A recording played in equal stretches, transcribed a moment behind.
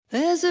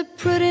There's a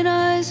pretty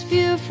nice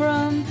view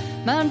from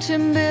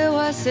Mountain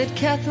Beerwa, said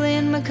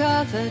Kathleen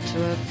MacArthur to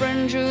her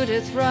friend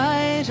Judith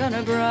Wright on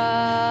a bright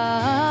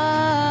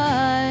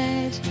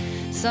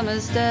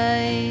summer's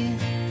day.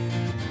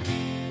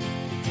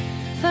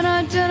 And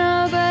I don't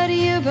know about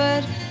you,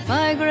 but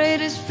my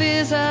greatest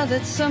fears are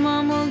that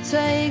someone will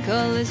take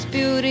all this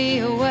beauty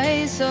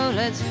away. So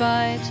let's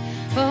fight,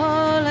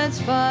 oh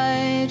let's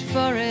fight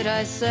for it,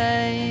 I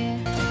say.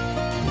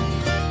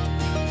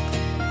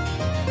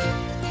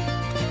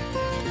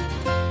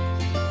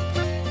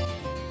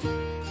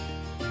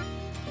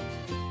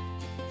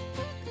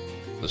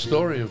 The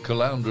story of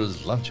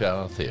Caloundra's Lunch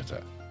Hour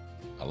Theatre.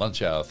 A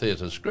Lunch Hour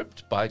Theatre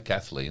script by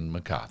Kathleen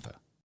MacArthur.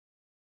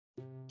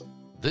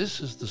 This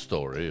is the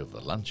story of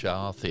the Lunch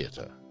Hour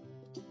Theatre.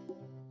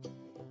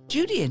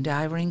 Judy and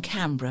I were in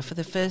Canberra for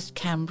the first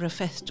Canberra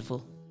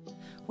Festival.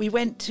 We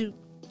went to,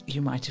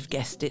 you might have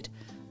guessed it,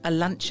 a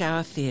lunch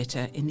hour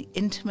theatre in the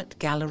Intimate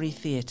Gallery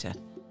Theatre.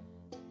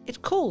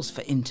 It calls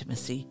for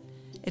intimacy.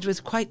 It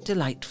was quite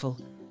delightful.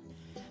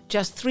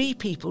 Just 3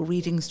 people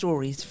reading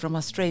stories from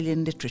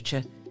Australian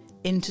literature,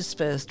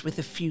 interspersed with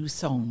a few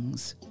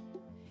songs.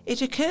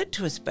 It occurred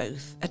to us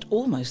both at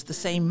almost the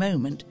same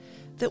moment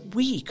that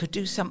we could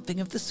do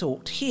something of the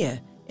sort here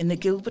in the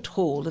Gilbert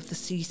Hall of the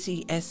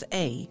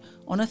CCSA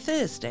on a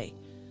Thursday,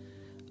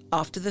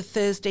 after the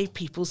Thursday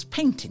People's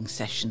Painting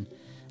session,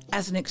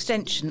 as an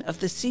extension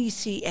of the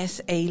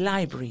CCSA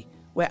library,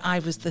 where I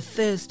was the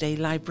Thursday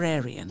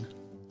librarian.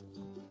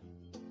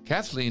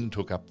 Kathleen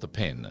took up the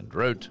pen and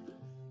wrote,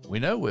 "We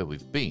know where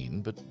we've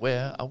been, but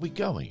where are we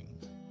going?"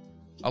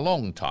 A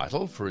long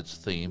title for its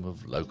theme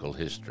of local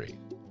history.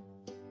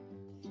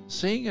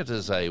 Seeing it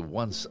as a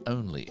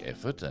once-only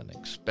effort, an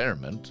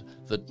experiment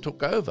that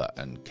took over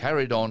and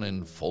carried on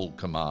in full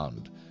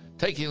command,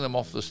 taking them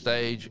off the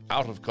stage,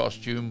 out of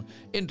costume,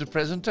 into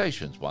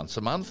presentations once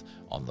a month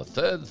on the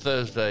 3rd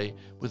Thursday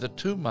with a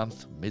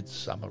 2-month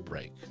midsummer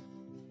break.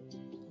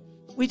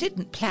 We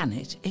didn't plan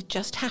it, it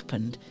just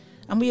happened,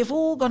 and we have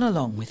all gone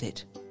along with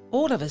it,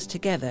 all of us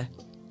together.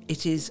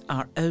 It is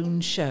our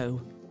own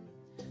show.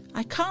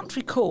 I can't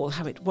recall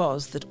how it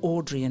was that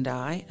Audrey and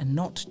I, and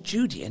not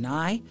Judy and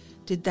I,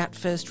 did that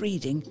first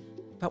reading,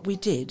 but we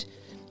did,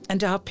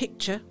 and our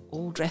picture,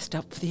 all dressed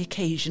up for the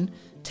occasion,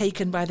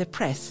 taken by the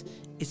press,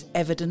 is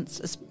evidence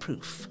as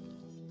proof.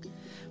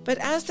 But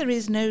as there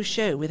is no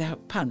show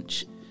without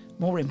punch,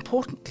 more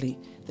importantly,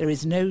 there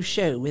is no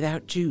show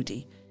without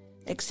Judy,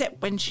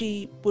 except when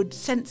she would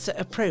censor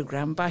a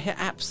programme by her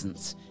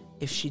absence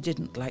if she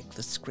didn't like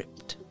the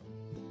script.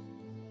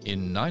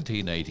 In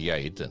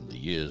 1988 and the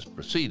years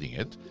preceding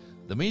it,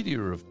 the media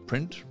of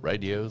print,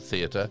 radio,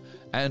 theatre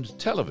and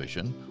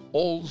television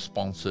all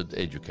sponsored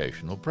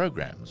educational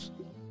programmes.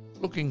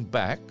 Looking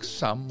back,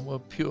 some were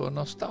pure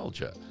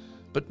nostalgia,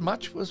 but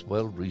much was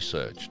well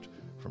researched.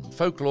 From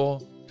folklore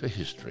to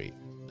history,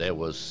 there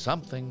was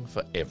something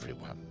for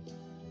everyone.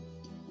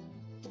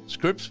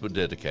 Scripts were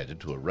dedicated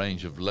to a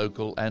range of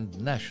local and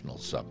national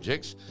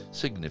subjects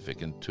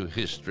significant to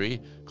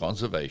history,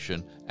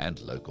 conservation and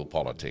local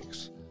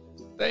politics.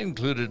 They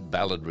included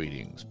ballad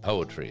readings,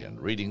 poetry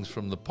and readings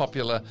from the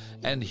popular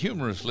and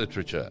humorous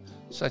literature,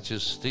 such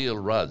as Steele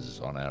Rudd's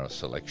on our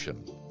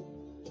selection.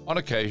 On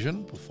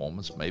occasion,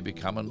 performance may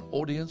become an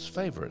audience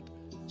favourite,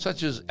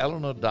 such as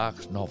Eleanor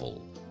Dark's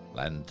novel,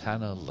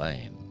 Lantana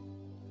Lane,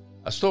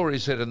 a story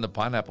set in the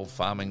pineapple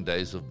farming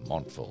days of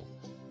Montville.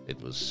 It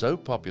was so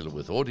popular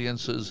with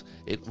audiences,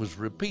 it was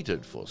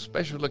repeated for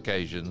special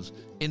occasions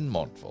in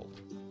Montville.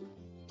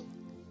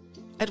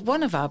 At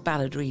one of our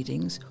ballad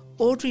readings,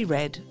 Audrey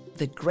read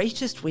The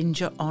Greatest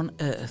Whinger on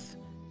Earth,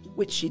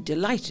 which she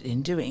delighted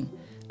in doing,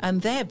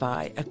 and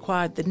thereby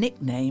acquired the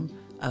nickname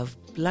of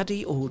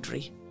Bloody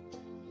Audrey.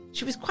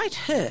 She was quite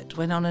hurt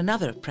when on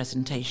another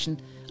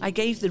presentation I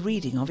gave the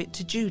reading of it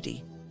to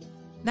Judy.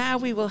 Now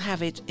we will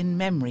have it in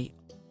memory.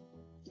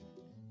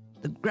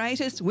 The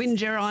Greatest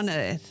Whinger on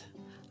Earth.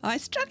 I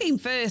struck him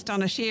first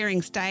on a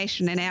shearing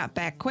station in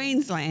outback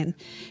Queensland.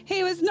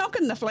 He was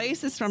knocking the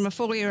fleeces from a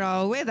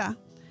 4-year-old wether.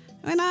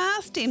 When I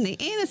asked him the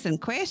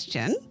innocent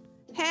question,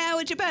 "How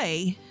would you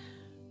be?"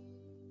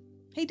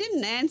 he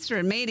didn't answer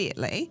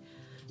immediately,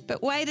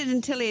 but waited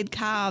until he had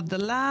carved the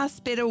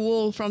last bit of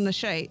wool from the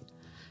sheet,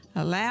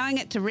 allowing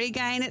it to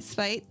regain its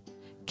feet,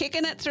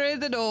 kicking it through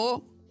the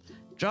door,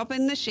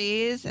 dropping the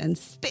shears and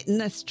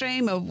spitting a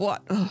stream of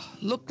what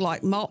looked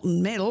like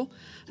molten metal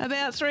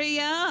about 3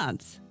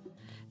 yards.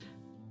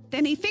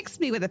 Then he fixed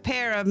me with a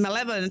pair of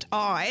malevolent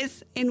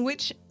eyes in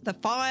which the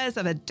fires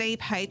of a deep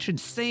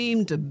hatred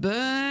seemed to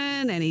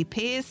burn, and he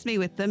pierced me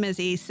with them as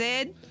he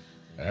said,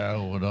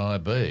 "How would I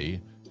be?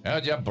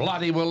 How'd you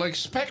bloody well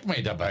expect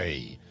me to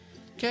be?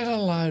 Get a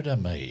load of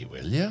me,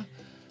 will you?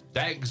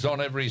 Dags on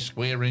every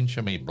square inch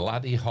of me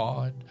bloody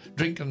hide,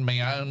 drinking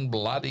me own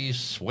bloody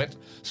sweat,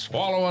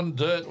 swallowing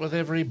dirt with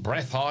every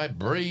breath I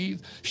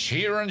breathe,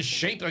 shearing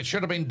sheep that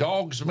should have been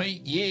dog's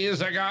meat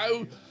years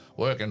ago,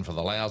 working for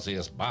the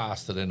lousiest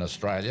bastard in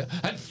Australia,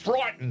 and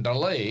frightened to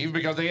leave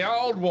because the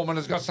old woman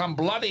has got some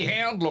bloody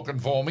hound looking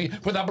for me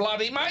with a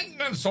bloody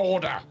maintenance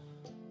order.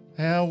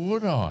 How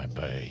would I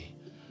be?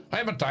 I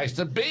haven't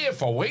tasted beer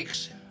for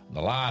weeks.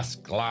 The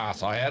last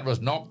glass I had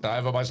was knocked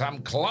over by some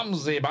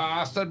clumsy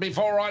bastard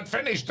before I'd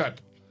finished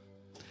it.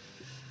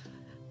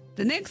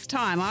 The next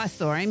time I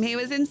saw him, he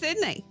was in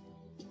Sydney.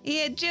 He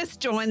had just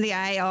joined the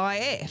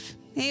AIF.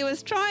 He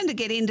was trying to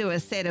get into a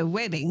set of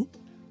webbing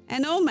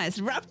and almost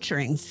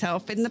rupturing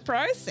himself in the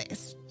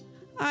process.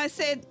 I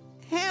said,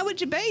 "How would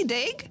you be,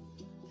 Dig?"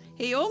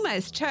 He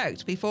almost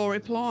choked before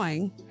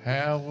replying,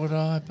 How would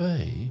I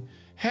be?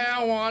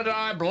 How would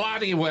I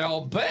bloody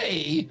well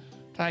be?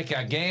 Take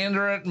a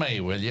gander at me,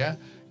 will you?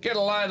 Get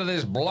a load of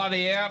this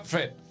bloody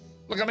outfit.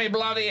 Look at me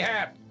bloody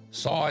hat.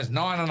 Size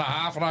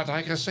 9.5 and I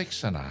take a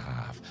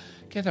 6.5.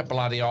 Get a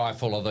bloody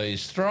eyeful of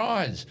these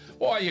strides.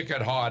 Why, you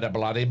could hide a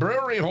bloody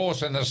brewery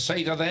horse in the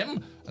seat of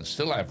them and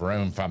still have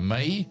room for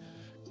me.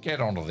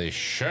 Get onto this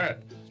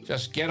shirt.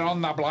 Just get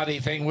on the bloody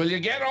thing, will you?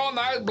 Get on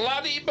those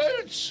bloody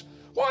boots.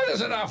 Why,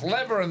 there's enough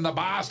leather in the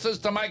bastards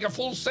to make a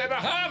full set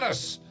of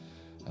harness.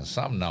 And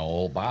some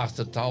know-all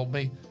bastard told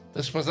me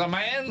this was a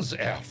man's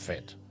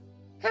outfit.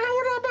 How would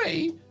I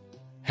be?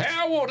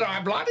 How would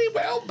I bloody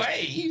well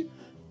be?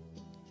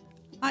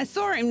 I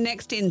saw him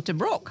next in to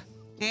Brooke.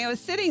 He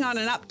was sitting on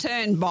an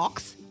upturned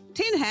box,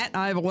 tin hat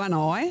over one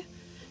eye,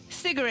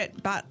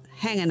 cigarette butt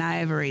hanging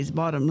over his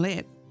bottom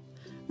lip,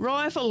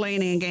 rifle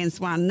leaning against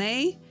one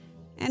knee,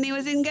 and he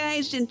was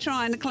engaged in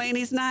trying to clean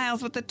his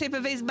nails with the tip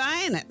of his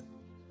bayonet.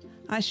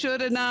 I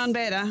should have known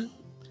better,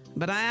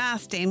 but I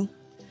asked him,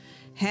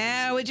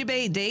 "How would you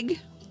be, Dig?"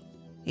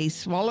 He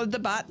swallowed the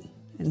butt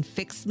and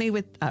fixed me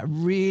with a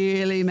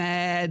really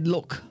mad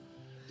look.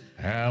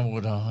 How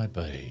would I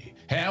be?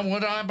 How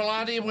would I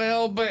bloody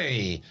well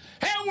be?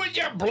 How would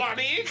you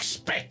bloody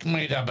expect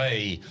me to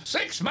be?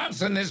 6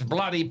 months in this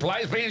bloody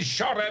place, being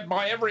shot at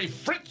by every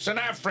Fritz in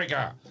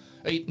Africa.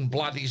 Eating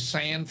bloody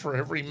sand for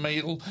every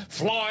meal,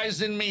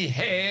 flies in me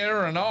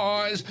hair and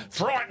eyes,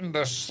 frightened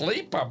to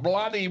sleep a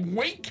bloody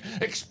wink,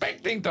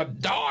 expecting to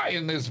die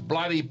in this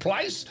bloody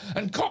place,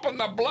 and copping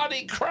the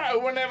bloody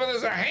crow whenever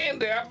there's a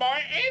handout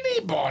by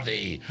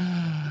anybody.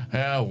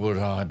 How would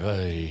I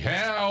be?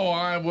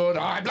 How would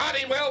I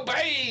bloody well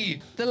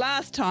be? The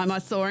last time I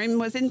saw him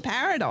was in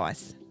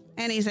Paradise,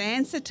 and his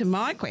answer to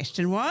my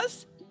question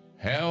was,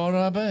 How would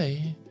I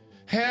be?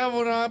 How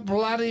would I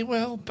bloody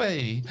well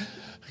be?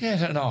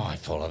 Get an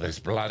eyeful of this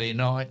bloody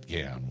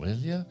nightgown, will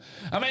you?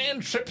 A man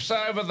trips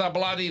over the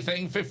bloody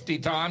thing 50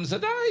 times a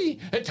day.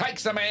 It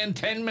takes a man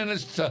 10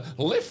 minutes to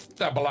lift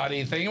the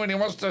bloody thing when he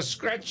wants to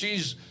scratch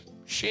his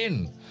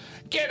shin.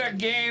 Get a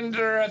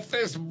gander at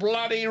this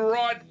bloody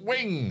right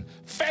wing.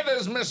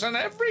 Feathers missing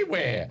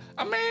everywhere.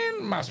 A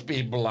man must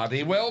be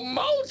bloody well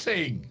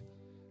molting.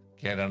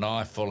 Get an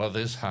eyeful of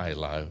this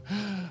halo.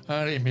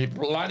 Only me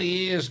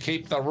bloody ears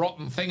keep the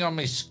rotten thing on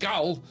me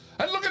skull.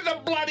 And look at the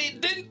bloody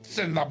dints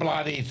in the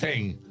bloody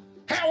thing.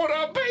 How would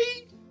I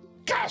be?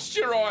 Cast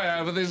your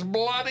eye over this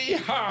bloody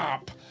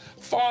harp.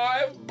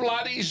 5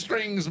 bloody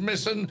strings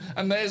missing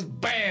and there's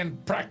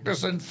band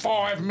practice in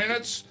 5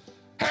 minutes.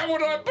 How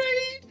would I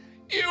be?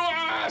 You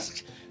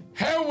ask.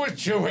 How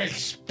would you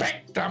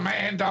expect a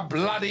man to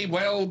bloody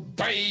well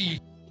be?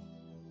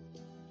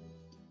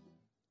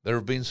 There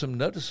have been some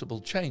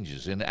noticeable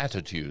changes in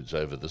attitudes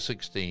over the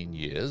 16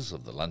 years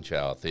of the Lunch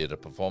Hour Theatre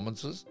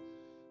performances.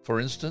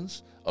 For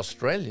instance,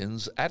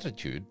 Australians'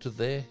 attitude to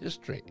their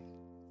history.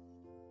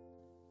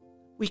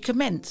 We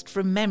commenced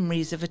from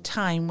memories of a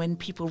time when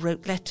people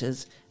wrote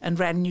letters and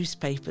ran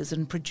newspapers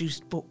and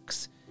produced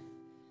books.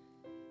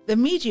 The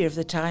media of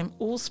the time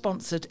all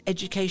sponsored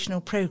educational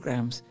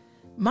programmes,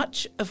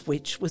 much of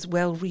which was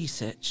well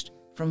researched.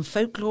 From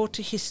folklore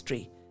to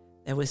history,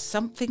 there was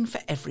something for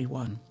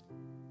everyone.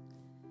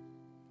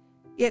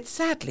 Yet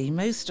sadly,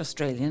 most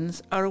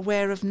Australians are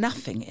aware of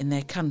nothing in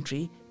their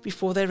country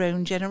before their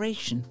own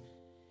generation.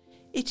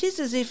 It is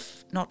as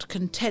if, not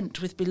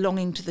content with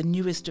belonging to the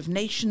newest of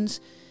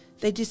nations,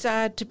 they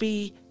desired to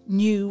be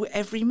new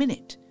every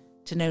minute,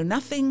 to know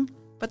nothing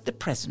but the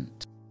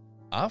present.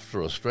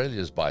 After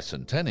Australia's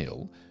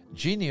bicentennial,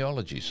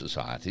 genealogy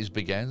societies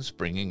began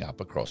springing up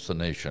across the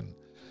nation,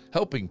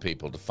 helping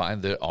people to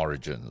find their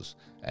origins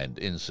and,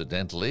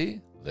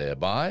 incidentally,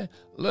 thereby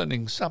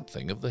learning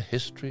something of the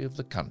history of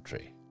the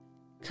country.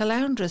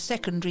 Caloundra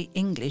secondary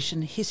English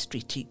and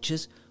history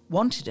teachers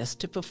wanted us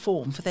to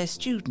perform for their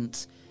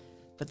students,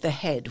 but the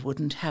head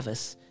wouldn't have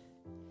us.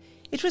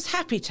 It was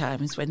happy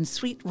times when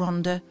sweet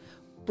Rhonda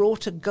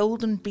brought a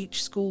Golden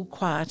Beach School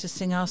choir to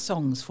sing our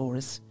songs for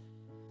us.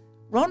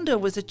 Rhonda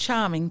was a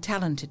charming,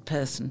 talented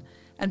person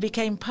and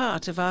became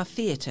part of our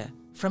theatre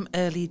from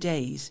early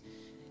days,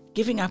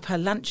 giving up her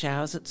lunch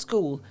hours at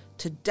school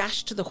to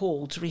dash to the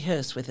hall to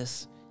rehearse with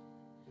us.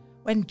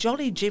 When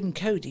jolly Jim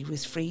Cody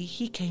was free,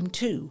 he came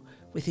too,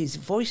 with his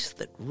voice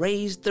that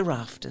raised the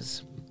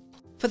rafters.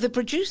 For the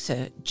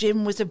producer,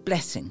 Jim was a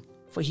blessing,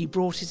 for he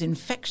brought his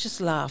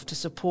infectious laugh to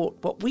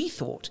support what we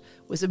thought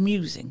was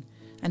amusing,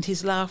 and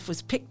his laugh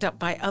was picked up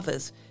by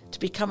others to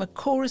become a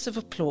chorus of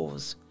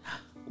applause.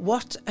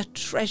 What a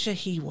treasure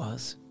he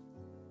was!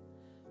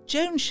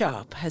 Joan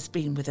Sharp has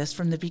been with us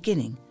from the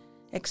beginning,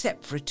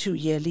 except for a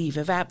 2-year leave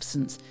of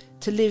absence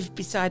to live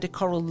beside a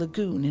coral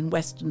lagoon in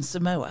Western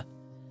Samoa.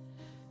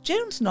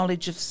 Joan's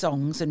knowledge of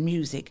songs and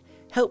music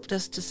helped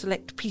us to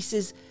select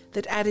pieces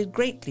that added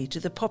greatly to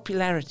the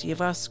popularity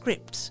of our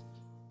scripts.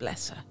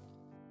 Bless her.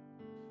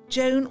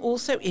 Joan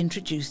also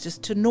introduced us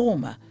to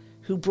Norma,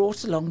 who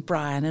brought along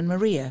Brian and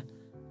Maria.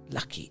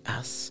 Lucky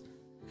us.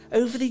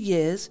 Over the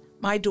years,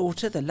 my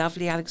daughter, the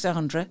lovely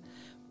Caloundra,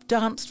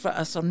 danced for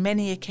us on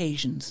many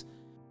occasions.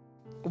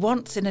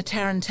 Once in a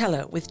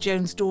tarantella with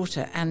Joan's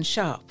daughter Anne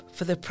Sharp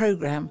for the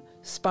programme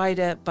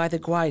Spider by the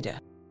Guida.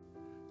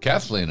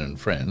 Kathleen and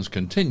friends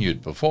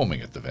continued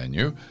performing at the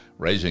venue,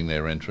 raising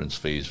their entrance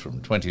fees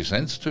from 20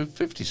 cents to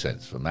 50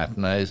 cents for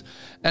matinees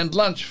and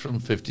lunch from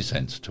 50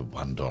 cents to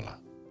 $1.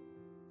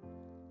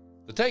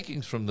 The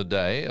takings from the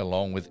day,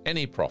 along with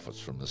any profits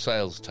from the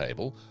sales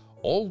table,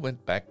 all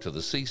went back to the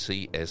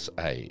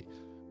CCSA,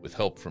 with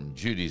help from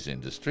Judy's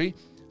Industry.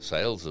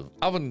 Sales of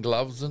oven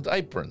gloves and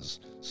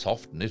aprons,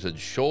 soft knitted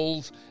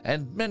shawls,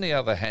 and many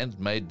other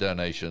handmade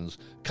donations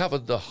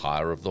covered the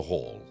hire of the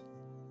hall.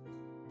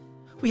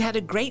 We had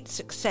a great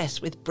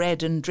success with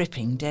bread and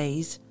dripping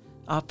days.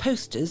 Our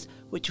posters,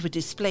 which were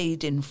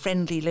displayed in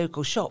friendly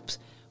local shops,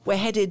 were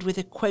headed with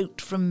a quote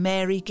from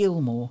Mary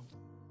Gilmore.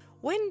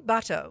 When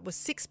butter was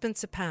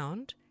 6p a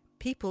pound,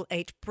 people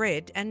ate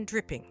bread and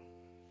dripping.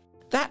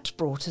 That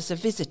brought us a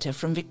visitor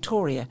from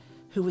Victoria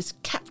who was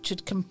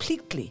captured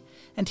completely,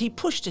 and he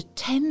pushed a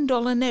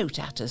 $10 note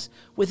at us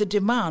with a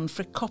demand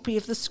for a copy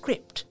of the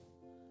script.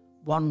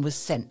 One was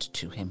sent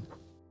to him.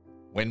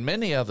 When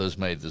many others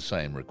made the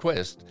same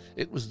request,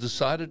 it was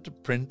decided to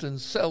print and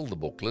sell the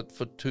booklet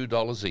for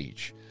 $2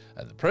 each,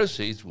 and the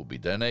proceeds will be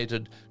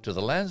donated to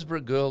the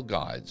Landsborough Girl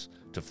Guides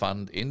to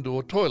fund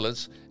indoor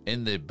toilets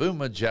in the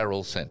Boomer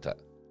Jarrell Centre.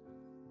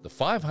 The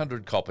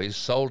 500 copies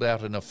sold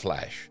out in a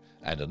flash,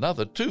 and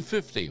another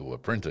 250 were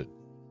printed.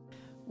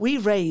 We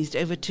raised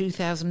over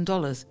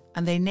 $2,000,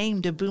 and they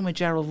named a Boomer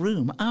Jarrell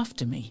room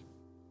after me.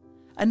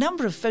 A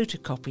number of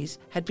photocopies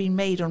had been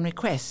made on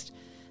request,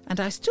 and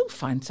I still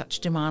find such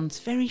demands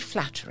very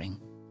flattering.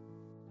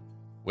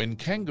 When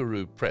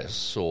Kangaroo Press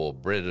saw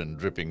Bread and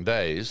Dripping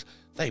Days,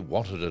 they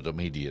wanted it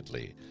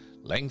immediately.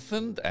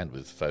 Lengthened and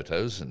with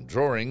photos and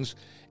drawings,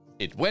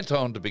 it went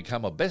on to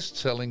become a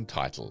best-selling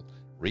title,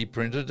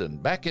 reprinted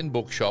and back in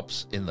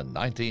bookshops in the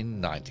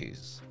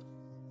 1990s.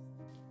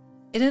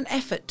 In an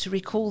effort to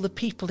recall the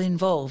people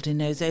involved in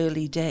those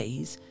early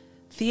days,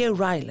 Theo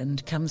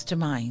Ryland comes to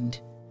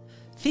mind.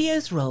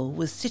 Theo's role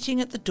was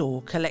sitting at the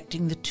door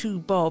collecting the 2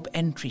 bob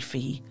entry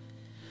fee.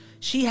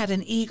 She had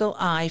an eagle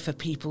eye for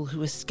people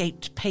who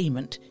escaped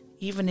payment,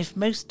 even if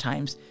most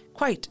times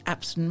quite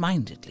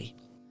absent-mindedly.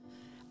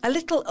 A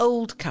little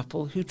old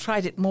couple who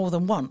tried it more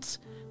than once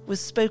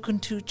was spoken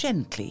to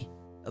gently,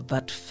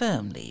 but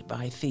firmly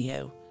by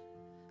Theo.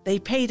 They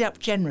paid up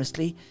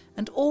generously,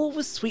 and all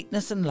was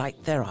sweetness and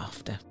light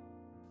thereafter.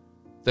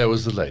 There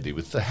was the lady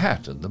with the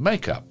hat and the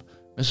makeup,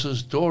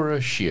 Mrs. Dora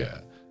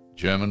Shear,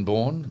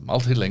 German-born,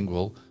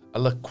 multilingual, a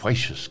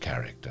loquacious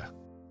character.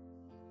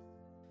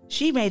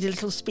 She made a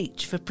little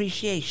speech of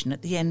appreciation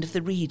at the end of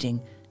the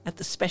reading at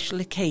the special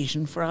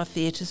occasion for our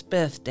theatre's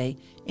birthday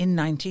in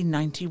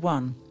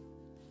 1991.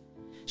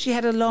 She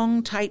had a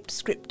long typed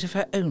script of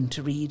her own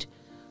to read,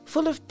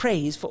 full of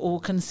praise for all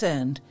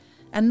concerned,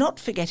 and not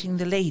forgetting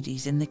the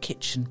ladies in the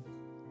kitchen.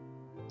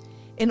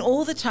 In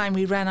all the time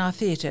we ran our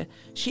theatre,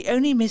 she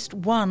only missed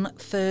one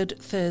third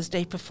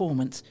Thursday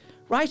performance,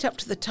 right up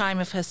to the time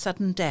of her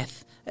sudden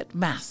death at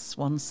Mass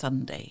one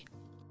Sunday.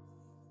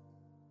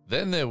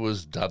 Then there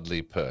was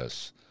Dudley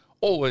Pearce,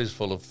 always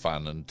full of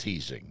fun and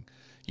teasing,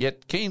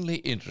 yet keenly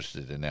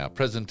interested in our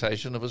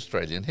presentation of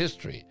Australian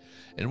history,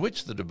 in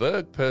which the de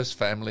Burgh-Pearce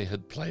family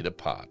had played a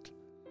part.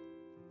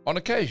 On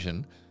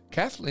occasion,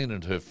 Kathleen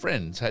and her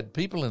friends had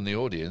people in the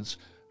audience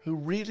who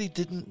really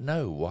didn't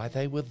know why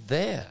they were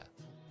there.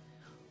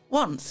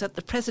 Once, at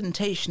the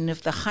presentation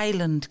of the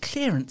Highland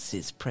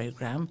Clearances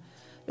programme,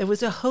 there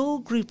was a whole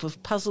group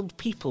of puzzled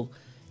people,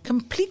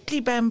 completely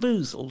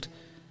bamboozled,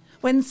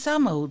 when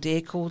some old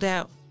dear called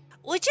out,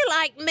 Would you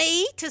like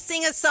me to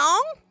sing a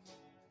song?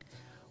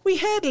 We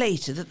heard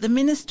later that the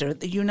minister at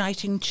the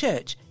Uniting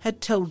Church had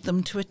told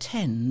them to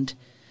attend,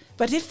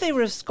 but if they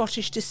were of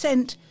Scottish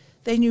descent,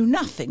 they knew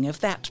nothing of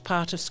that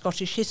part of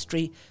Scottish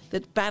history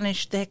that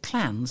banished their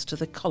clans to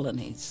the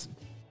colonies.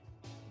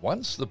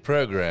 Once the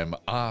programme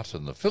Art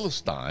and the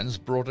Philistines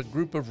brought a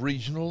group of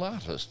regional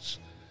artists.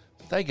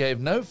 They gave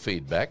no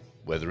feedback,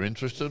 whether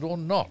interested or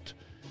not.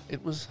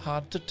 It was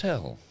hard to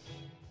tell.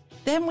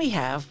 Then we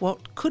have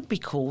what could be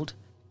called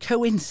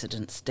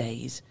coincidence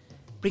days,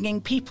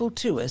 bringing people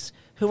to us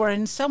who are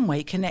in some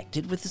way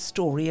connected with the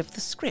story of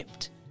the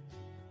script.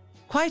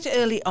 Quite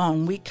early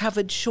on we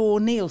covered Shaw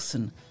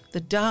Neilson,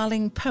 the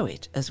darling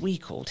poet, as we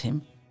called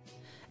him.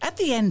 At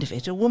the end of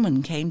it, a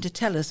woman came to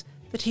tell us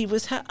that he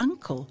was her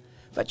uncle,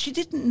 but she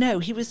didn't know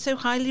he was so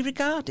highly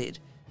regarded,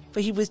 for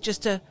he was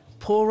just a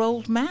poor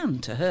old man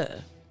to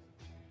her.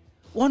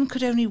 One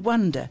could only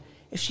wonder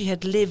if she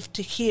had lived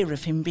to hear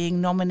of him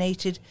being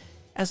nominated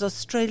as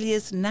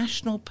Australia's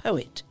national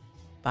poet,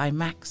 by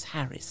Max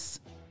Harris.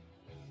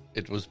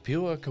 It was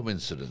pure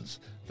coincidence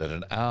that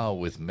an hour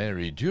with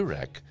Mary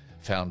Durack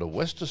found a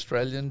West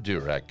Australian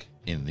Durack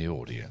in the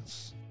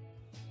audience.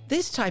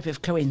 This type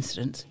of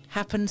coincidence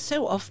happens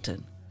so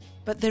often,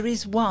 but there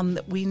is one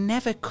that we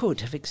never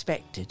could have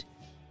expected.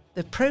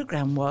 The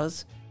programme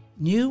was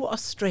New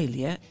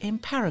Australia in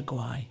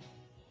Paraguay.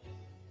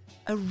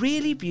 A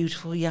really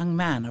beautiful young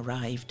man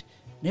arrived.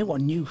 No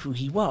one knew who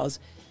he was,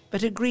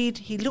 but agreed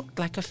he looked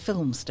like a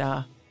film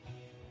star.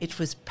 It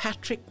was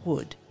Patrick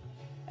Wood,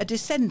 a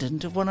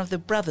descendant of one of the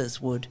brothers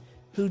Wood,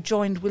 who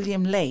joined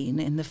William Lane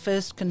in the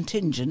first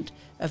contingent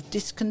of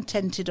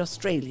discontented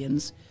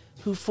Australians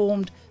who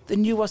formed the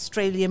New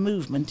Australia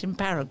movement in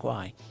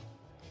Paraguay.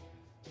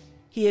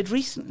 He had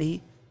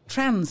recently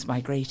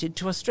transmigrated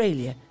to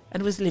Australia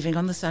and was living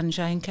on the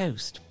Sunshine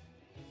Coast.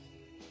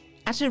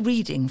 At a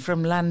reading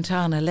from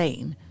Lantana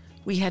Lane,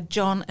 we had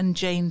John and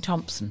Jane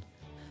Thompson.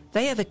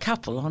 They are the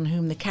couple on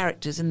whom the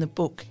characters in the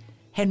book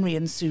Henry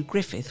and Sue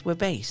Griffith were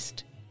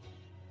based.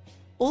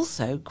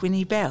 Also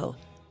Gwynnie Bell,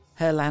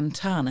 her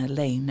Lantana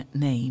Lane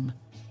name.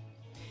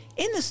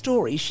 In the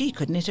story, she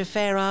could knit a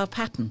Fair Isle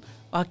pattern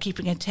while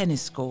keeping a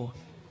tennis score,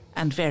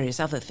 and various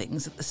other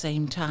things at the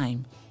same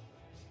time.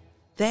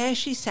 There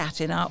she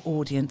sat in our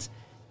audience,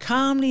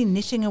 calmly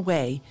knitting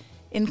away,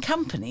 in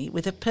company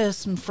with a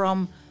person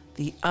from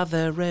the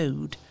other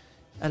road,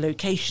 a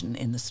location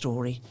in the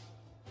story.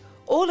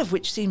 All of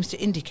which seems to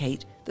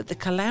indicate that the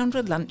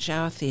Caloundra Lunch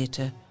Hour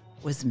Theatre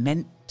was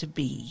meant to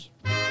be.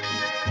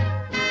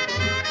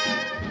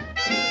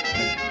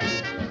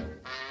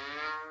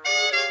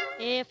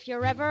 If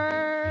you're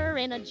ever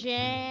in a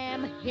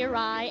jam, here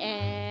I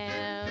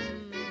am.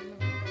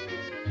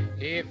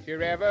 If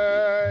you're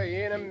ever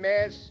in a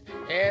mess,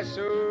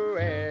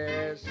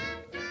 SOS.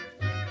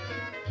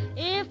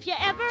 If you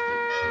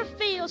ever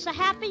feel so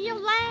happy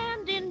you'll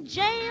land in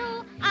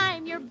jail,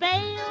 I'm your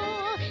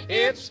bail.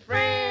 It's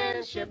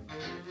friendship,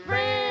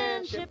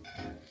 friendship,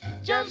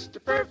 just a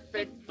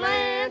perfect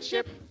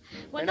friendship.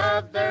 When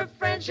other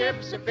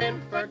friendships have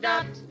been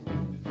forgot,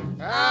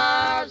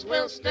 ours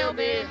will still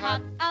be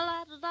hot.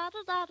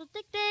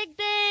 Dig, dig,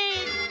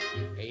 dig.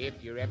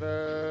 If you're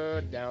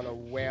ever down a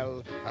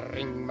well,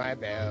 ring my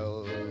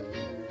bell.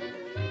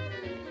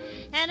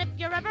 And if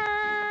you're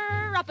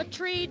ever up a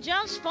tree,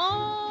 just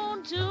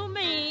phone to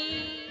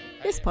me.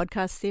 This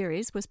podcast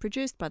series was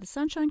produced by the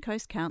Sunshine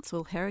Coast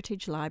Council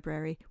Heritage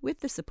Library with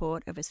the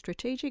support of a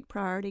strategic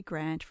priority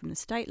grant from the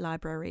State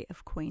Library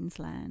of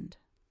Queensland.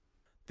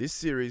 This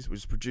series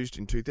was produced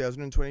in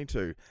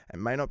 2022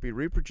 and may not be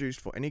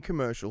reproduced for any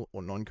commercial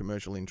or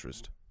non-commercial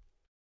interest.